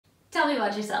Tell me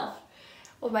about yourself.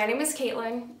 Well, my name is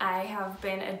Caitlin. I have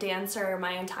been a dancer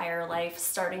my entire life,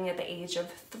 starting at the age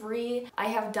of 3. I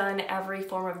have done every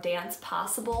form of dance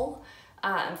possible,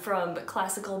 from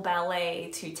classical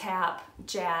ballet to tap,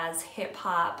 jazz, hip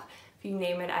hop, if you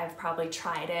name it, I've probably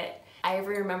tried it. I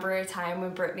remember a time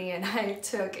when Brittany and I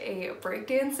took a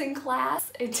breakdancing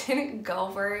class. It didn't go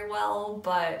very well,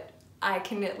 but I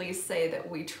can at least say that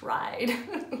we tried.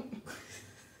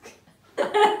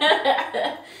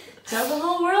 Tell the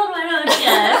whole world, why don't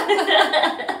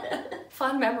you?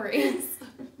 Fun memories.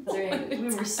 That's right.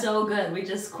 We were so good. We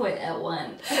just quit at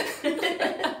 1.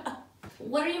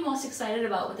 What are you most excited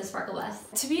about with the Sparkle Bus?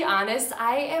 To be honest,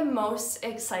 I am most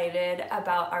excited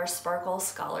about our Sparkle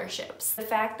scholarships. The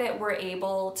fact that we're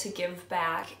able to give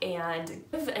back and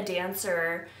give a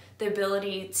dancer the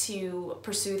ability to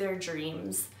pursue their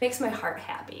dreams makes my heart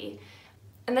happy.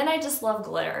 And then I just love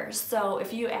glitter, so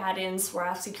if you add in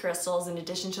Swarovski crystals in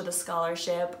addition to the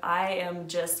scholarship, I am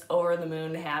just over the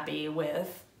moon happy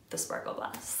with the Sparkle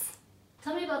Bus.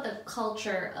 Tell me about the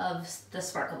culture of the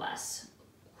Sparkle Bus.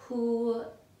 Who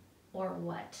or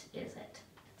what is it?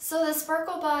 So the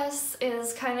Sparkle Bus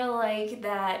is kind of like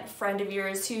that friend of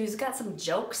yours who's got some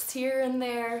jokes here and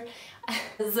there.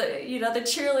 You know, the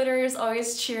cheerleader is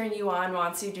always cheering you on,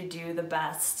 wants you to do the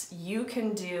best you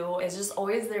can do, is just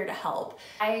always there to help.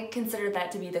 I consider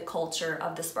that to be the culture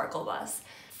of the Sparkle Bus.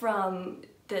 From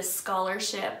this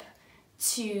scholarship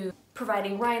to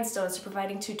providing rhinestones, to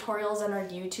providing tutorials on our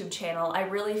YouTube channel, I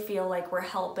really feel like we're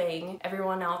helping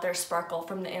everyone out there sparkle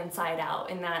from the inside out,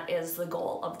 and that is the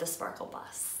goal of the Sparkle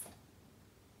Bus.